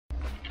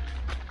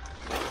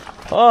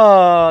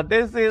Oh,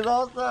 this is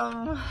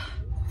awesome.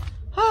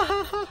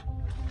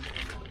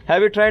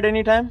 Have you tried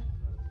any time?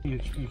 You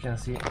can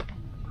see.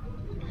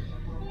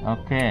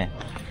 Okay.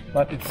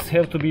 But it's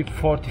have to be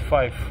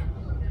 45.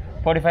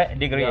 45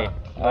 degree. Yeah,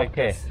 like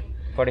okay. this.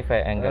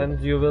 45 angle. And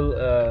you will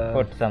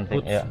put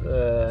something. Yeah.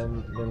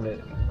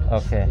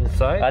 Okay.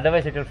 Inside.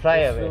 Otherwise it will fly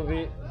away. Will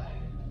be,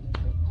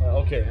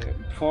 okay.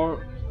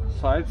 4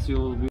 sides you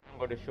will be. I'm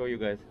going to show you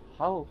guys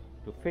how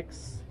to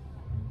fix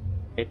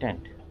a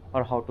tent,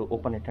 or how to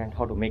open a tent,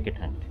 how to make a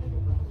tent.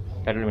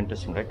 That will be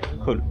interesting, right?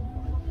 Cool.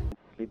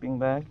 Sleeping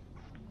bag.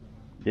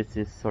 This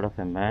is sort of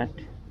a mat.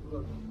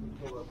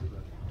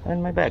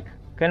 And my bag.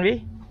 Can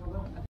we?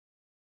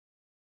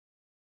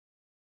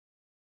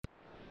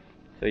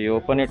 So you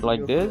open it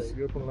like this.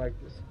 You open like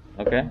this.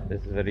 Okay,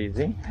 this is very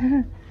easy.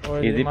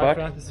 Easy part.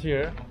 My friend is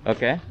here.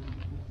 Okay.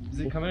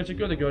 Bizi kamera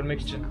çekiyor da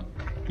görmek için.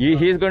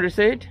 He is going to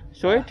say it?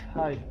 Show it?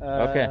 Hi.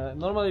 Okay.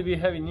 Normally we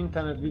have an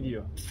internet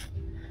video.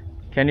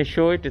 Can you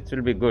show it? It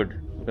will be good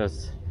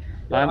because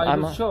I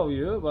will show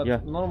you, but yeah.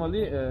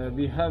 normally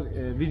we have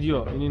a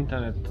video in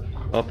internet.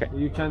 Okay.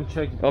 You can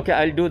check. Okay,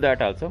 I'll do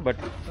that also, but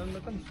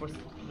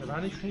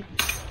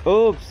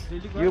oops,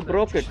 you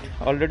broke it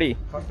already.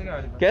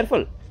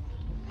 Careful.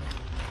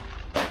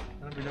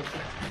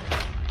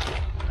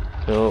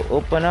 So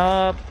open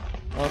up.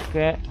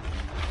 Okay.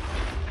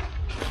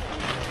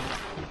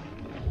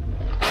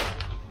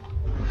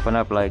 Open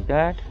up like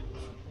that.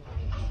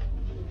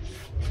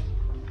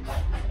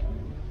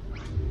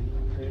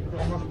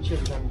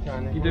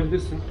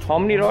 How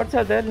many rods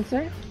are there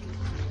inside?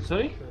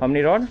 Sorry? How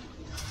many rod?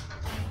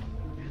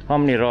 How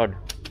many rod?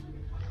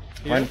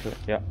 Here? 1, 2.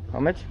 Yeah. How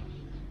much?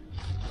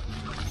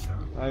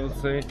 I would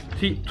say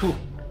 2.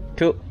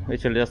 2.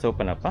 Which will just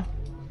open up, huh?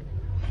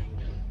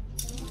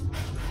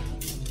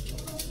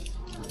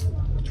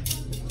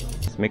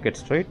 Let's make it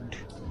straight.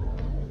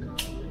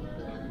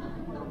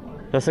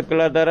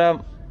 Rasakala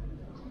dara.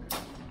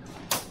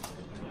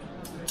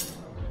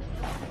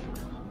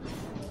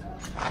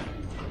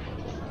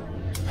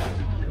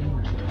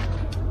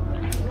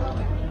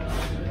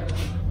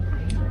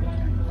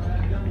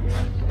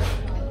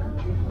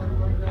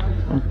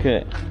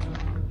 Okay,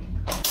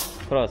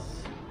 cross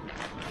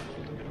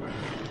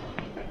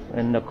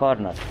in the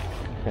corner.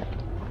 Okay.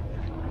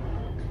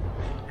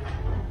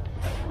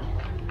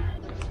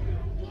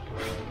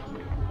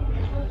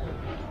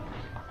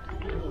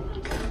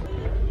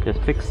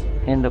 Just fix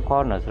in the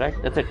corners, right?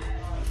 That's it.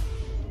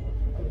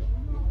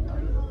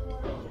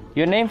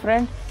 Your name,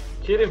 friend?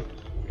 Kerim.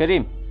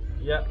 Kerim.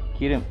 Yeah.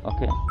 Kerim.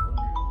 Okay.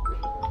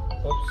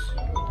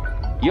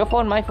 Oops. Your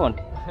phone, my phone.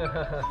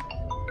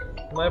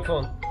 My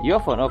phone. Your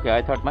phone. Okay,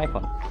 I thought my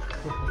phone.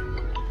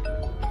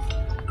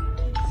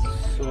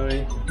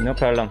 Sorry. No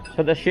problem.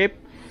 So the shape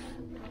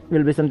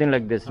will be something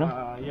like this, no?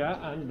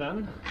 Yeah, and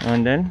then.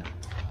 And then.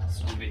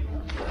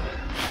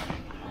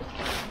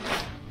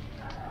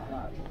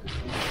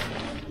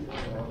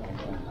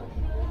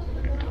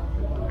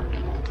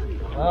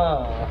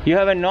 You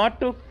have a knot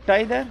to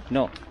tie there?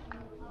 No.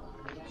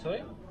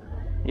 Sorry?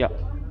 Yeah.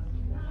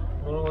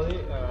 Normally.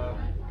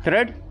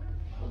 Thread?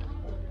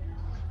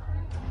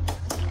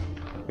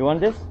 You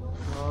want this?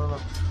 No.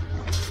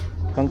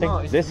 Something?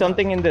 No, There's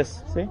something in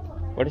this. See?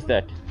 What is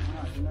that?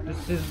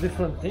 This is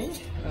different thing,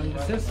 and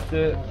this is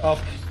the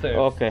upstairs.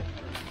 Okay.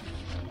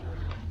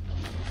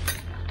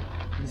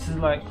 This is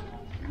like.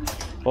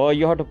 Oh,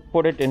 you have to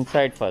put it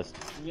inside first.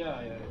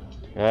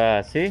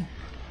 Yeah. See?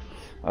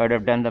 I would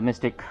have done the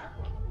mistake.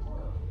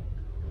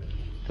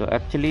 So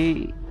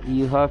actually,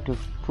 you have to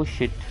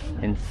push it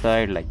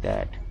inside like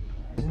that.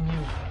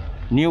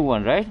 New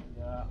one, right?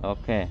 Yeah.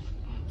 Okay.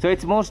 So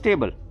it's more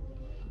stable.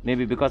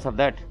 Maybe because of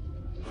that.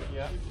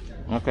 Yeah.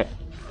 Okay.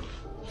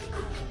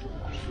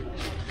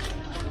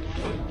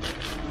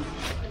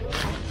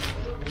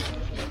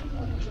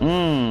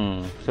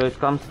 So it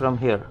comes from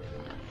here.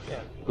 Yeah.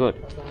 Good.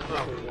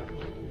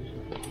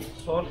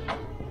 Sor.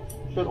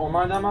 Şöyle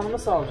online'dan ben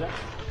nasıl alacağım?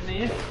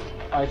 Neyi?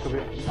 Ayakkabı.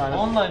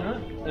 Online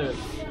mı? Evet.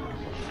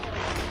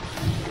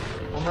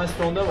 Online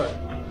store'da var.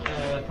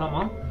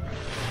 Tamam.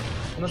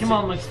 Nasıl? Kim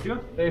almak istiyor?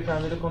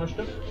 Beyefendiyle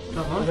konuştum.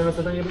 Tamam.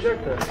 Ödemeseden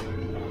yapacak da.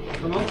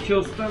 Tamam.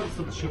 Kiosk'tan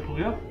satış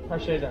yapılıyor. Ha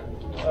şeyden.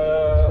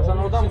 Sen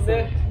oradan mı?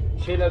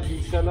 Şeyler,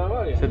 bilgisayarlar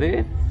var ya. So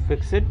they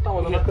fix it.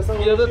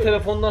 Ya da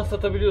telefondan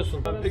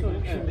satabiliyorsun.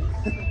 Şimdi.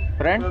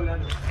 Friend?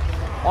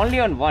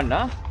 Only on one,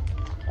 huh?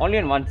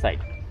 Only on one side.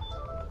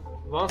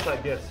 One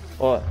side, yes.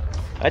 Oh,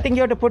 I think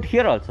you have to put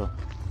here also.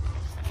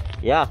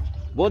 Yeah,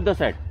 both the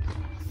side.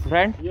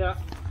 Friend? Yeah,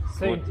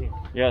 same thing.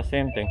 Yeah,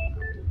 same thing.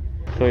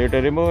 So you have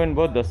to remove in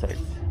both the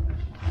sides.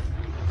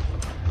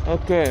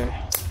 Okay.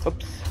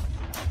 Oops.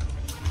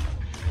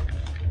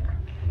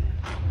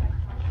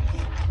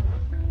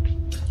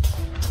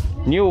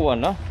 New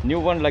one, huh? New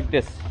one like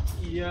this.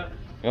 Yeah.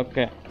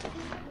 Okay.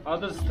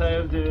 Others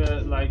have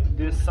the, like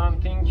this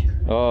something.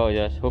 Oh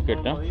yes, hook it,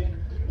 huh?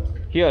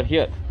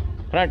 Here.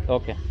 Front.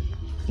 Okay.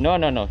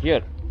 No.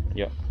 Here.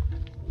 Yeah.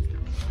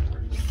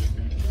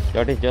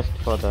 That is just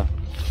for the.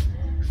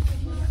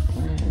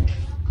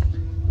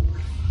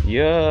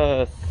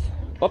 Yes.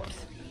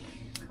 Oops.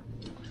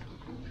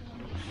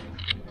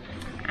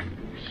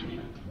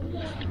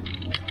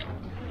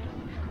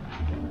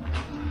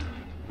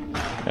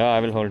 Yeah, I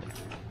will hold.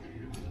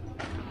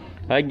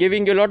 I'm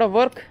giving you a lot of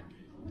work.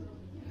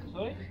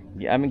 Sorry?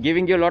 Yeah, I'm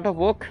giving you a lot of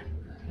work.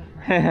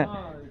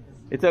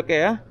 It's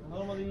okay, huh?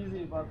 Normally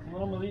easy, but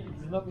normally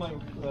it's not my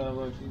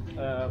work.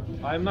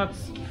 I'm not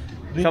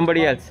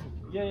Somebody else.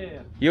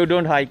 Yeah. You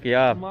don't hike,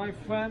 yeah. My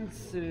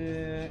friends.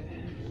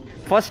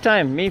 First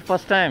time, me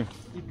first time.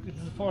 It's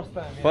the first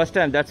time. Yeah. First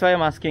time, that's why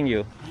I'm asking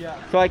you. Yeah.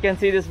 So I can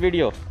see this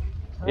video.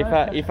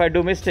 If I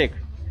do mistake,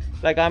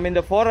 like I'm in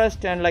the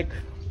forest and like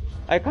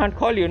I can't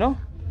call you, no?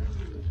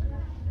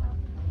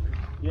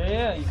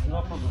 Yeah, it's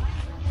no problem.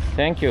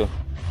 Thank you.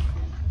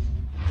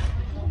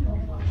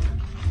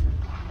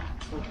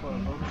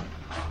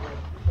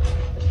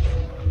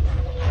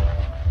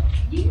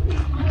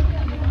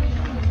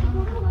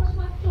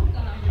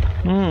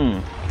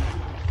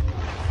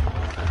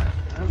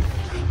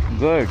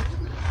 Good.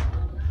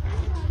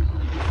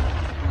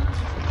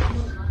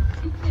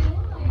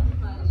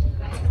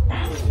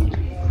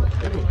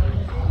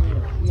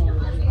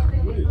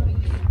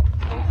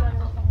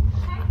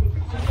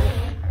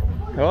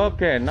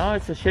 Okay, now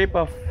it's the shape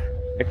of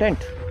a tent.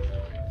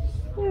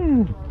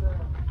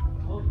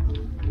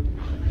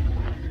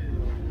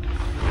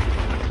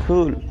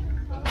 Cool.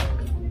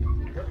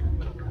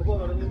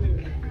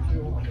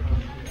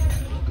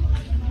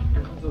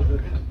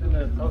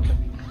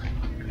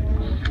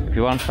 If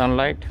you want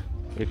sunlight,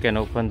 you can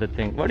open the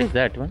thing. What is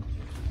that one?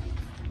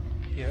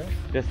 Here?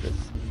 This.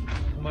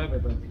 My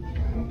bed.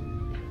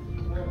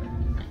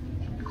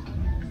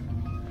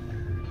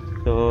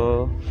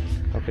 So,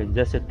 okay,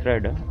 just a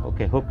thread. Huh?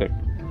 Okay, hook it.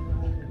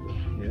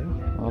 Yeah.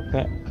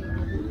 Okay.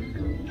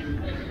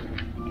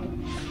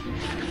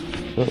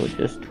 So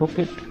just hook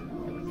it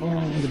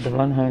with the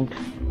one hand.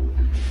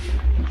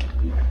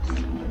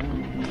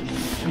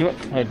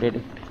 I did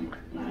it.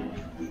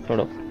 Sort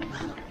of.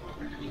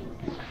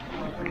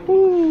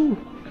 Woo.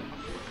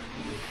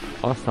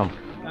 Awesome.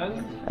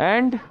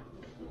 And this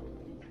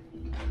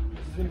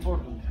is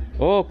important.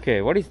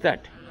 okay, what is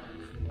that?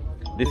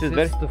 This is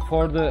very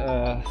for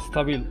the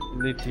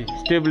stability.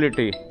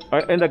 Stability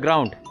in the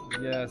ground.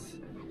 Yes.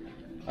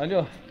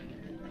 Alo.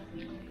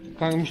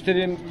 Kanka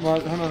müşteriyim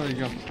var, hemen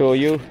arayacağım. So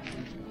you.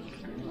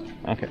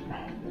 Okay.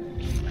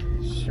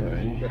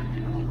 Sorry.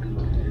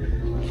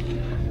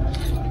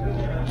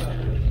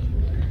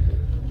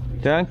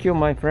 Thank you,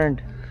 my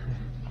friend.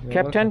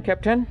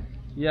 Captain.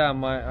 Yeah,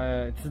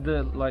 my it's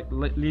the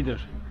leader.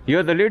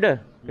 You're the leader.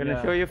 Can I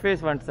Yeah. show your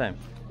face one time?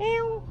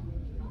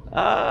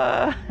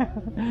 Ah,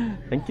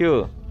 thank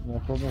you. No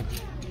problem.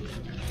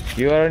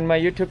 You are in my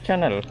YouTube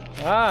channel.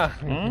 Ah,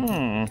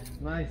 Nice.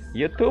 nice.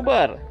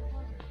 YouTuber.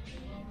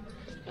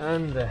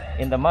 And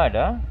In the mud,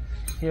 huh?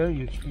 here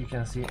you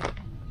can see.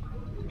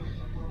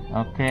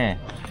 Okay.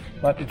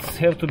 But it's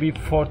have to be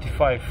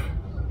 45.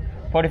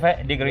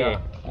 45 degree. Yeah,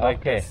 like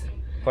Okay. this.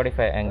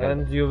 45 angle.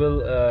 And you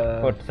will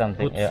Put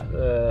something, yeah.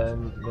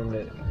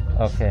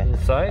 Okay.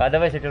 Inside.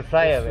 Otherwise it will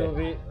fly This away. will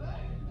be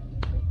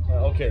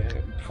okay.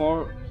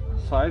 4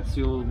 sides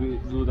you will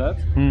do that,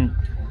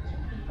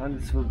 and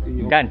this will be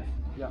Done.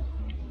 Yeah.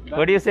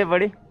 What do you say,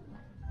 buddy?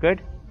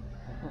 Good.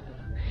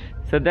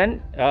 So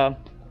then,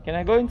 can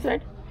I go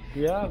inside?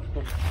 Yeah, of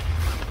course.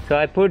 So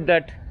I put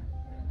that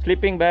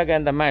sleeping bag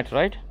and the mat,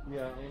 right?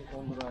 Yeah,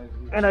 on the right.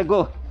 And I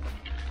go.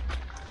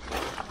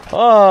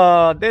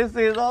 Oh, this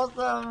is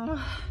awesome.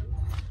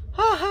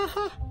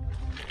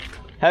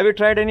 Have you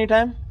tried any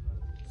time?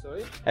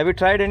 Sorry? Have you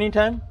tried any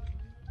time?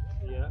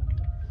 Yeah.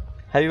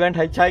 Have you went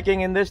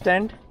hitchhiking in this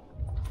tent?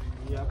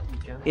 Yeah, you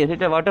can. Is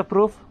it a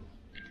waterproof?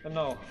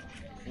 No,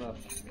 not.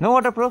 No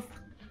waterproof?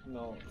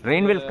 No.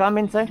 Rain will come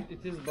inside?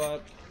 It is,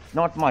 but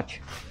Not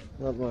much.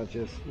 not much.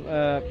 Yes.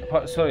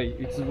 Sorry,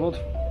 it's not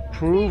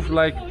proof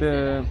like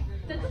the.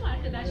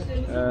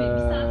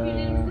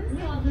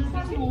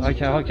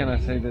 How can I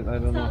say that? I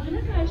don't know.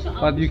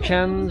 But you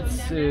can't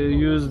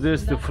use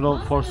this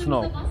for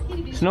snow.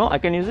 Snow? I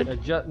can use it?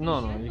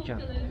 No, you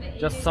can't.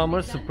 Just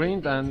summer,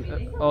 spring, and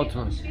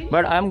autumn.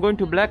 But I'm going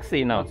to Black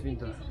Sea now. Not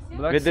winter.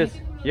 Black With Sea?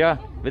 this. Yeah,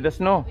 with the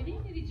snow.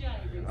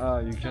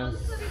 You can.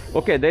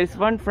 Okay, there is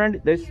one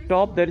friend. There is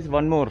top. There is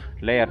one more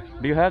layer.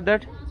 Do you have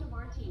that?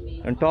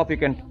 On top you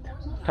can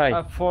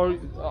tie. For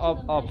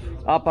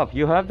up. Up.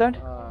 You have that?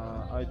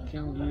 I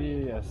think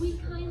yes.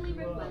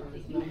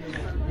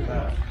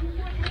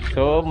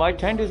 So my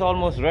tent is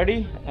almost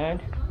ready, and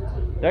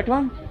that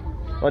one?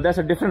 Oh, that's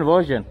a different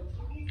version.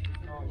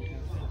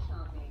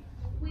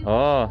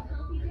 Oh,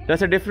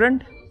 that's a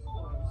different?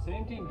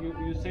 Same thing.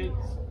 You say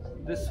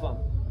this one.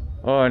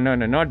 Oh no,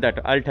 not that.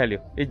 I'll tell you.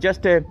 It's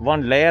just a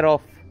one layer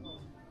of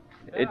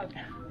it.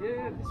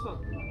 Yeah, this one.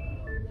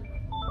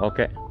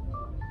 Okay.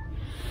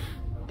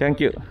 Thank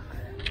you.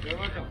 You're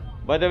welcome.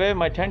 By the way,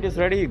 my tent is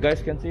ready. You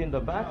guys can see in the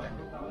back,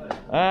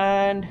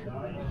 and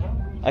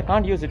I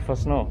can't use it for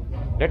snow.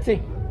 Let's see.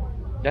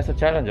 That's a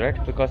challenge,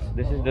 right? Because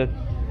this is the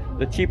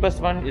cheapest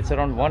one. It's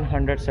around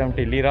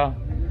 170 lira.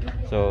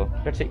 So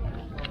let's see.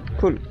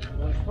 Cool.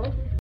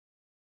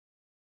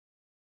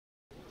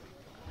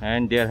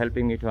 and they are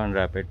helping me to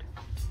unwrap it.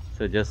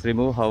 So just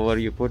remove however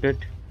you put it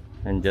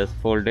and just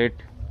fold it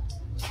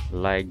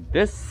like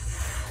this,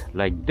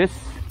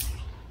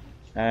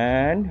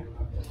 and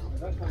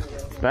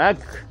back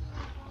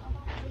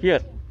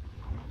here.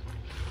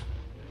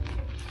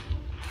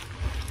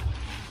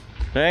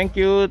 Thank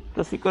you,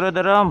 teşekkür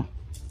ederim.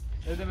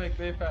 Ne demek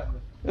beyefendi?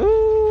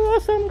 Ooh,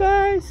 awesome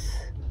guys.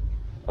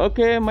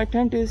 Okay, my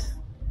tent is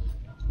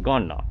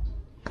gone now.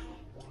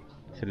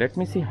 So let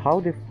me see how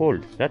they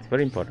fold. That's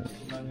very important.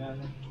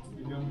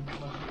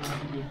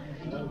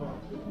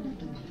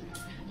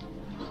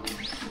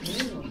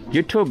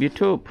 YouTube.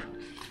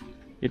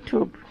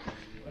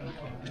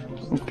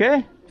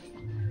 Okay.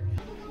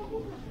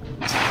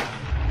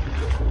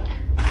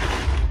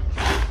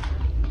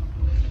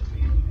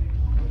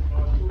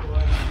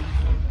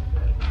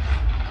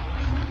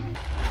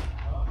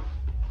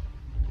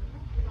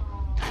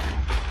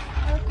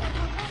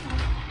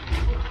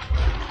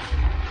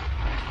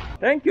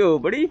 Thank you,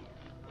 buddy.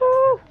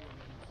 Woo.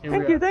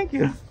 Thank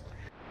you.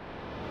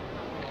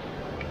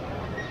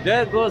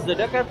 There goes the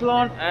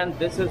Decathlon, and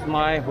this is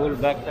my whole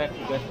backpack.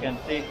 You guys can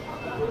see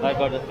I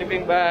got a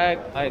sleeping bag,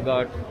 I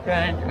got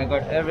tent, I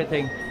got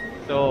everything.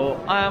 So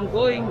I am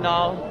going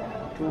now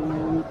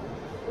to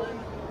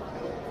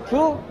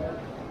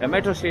a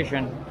metro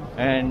station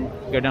and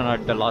get on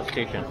at the last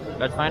station.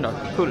 Let's find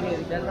out. Cool.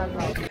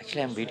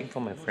 Actually, I'm waiting for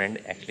my friend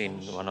in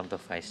one of the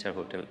 5-star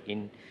hotel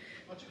in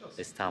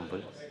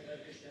Istanbul.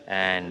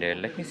 And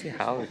let me see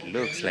how it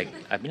looks like.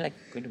 I've been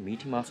going to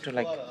meet him after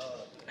I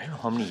don't know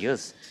how many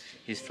years.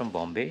 He's from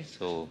Bombay,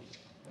 so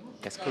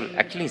that's cool.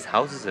 Actually, his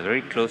house is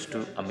very close to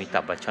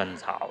Amitabh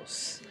Bachchan's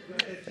house.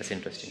 That's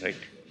interesting, right?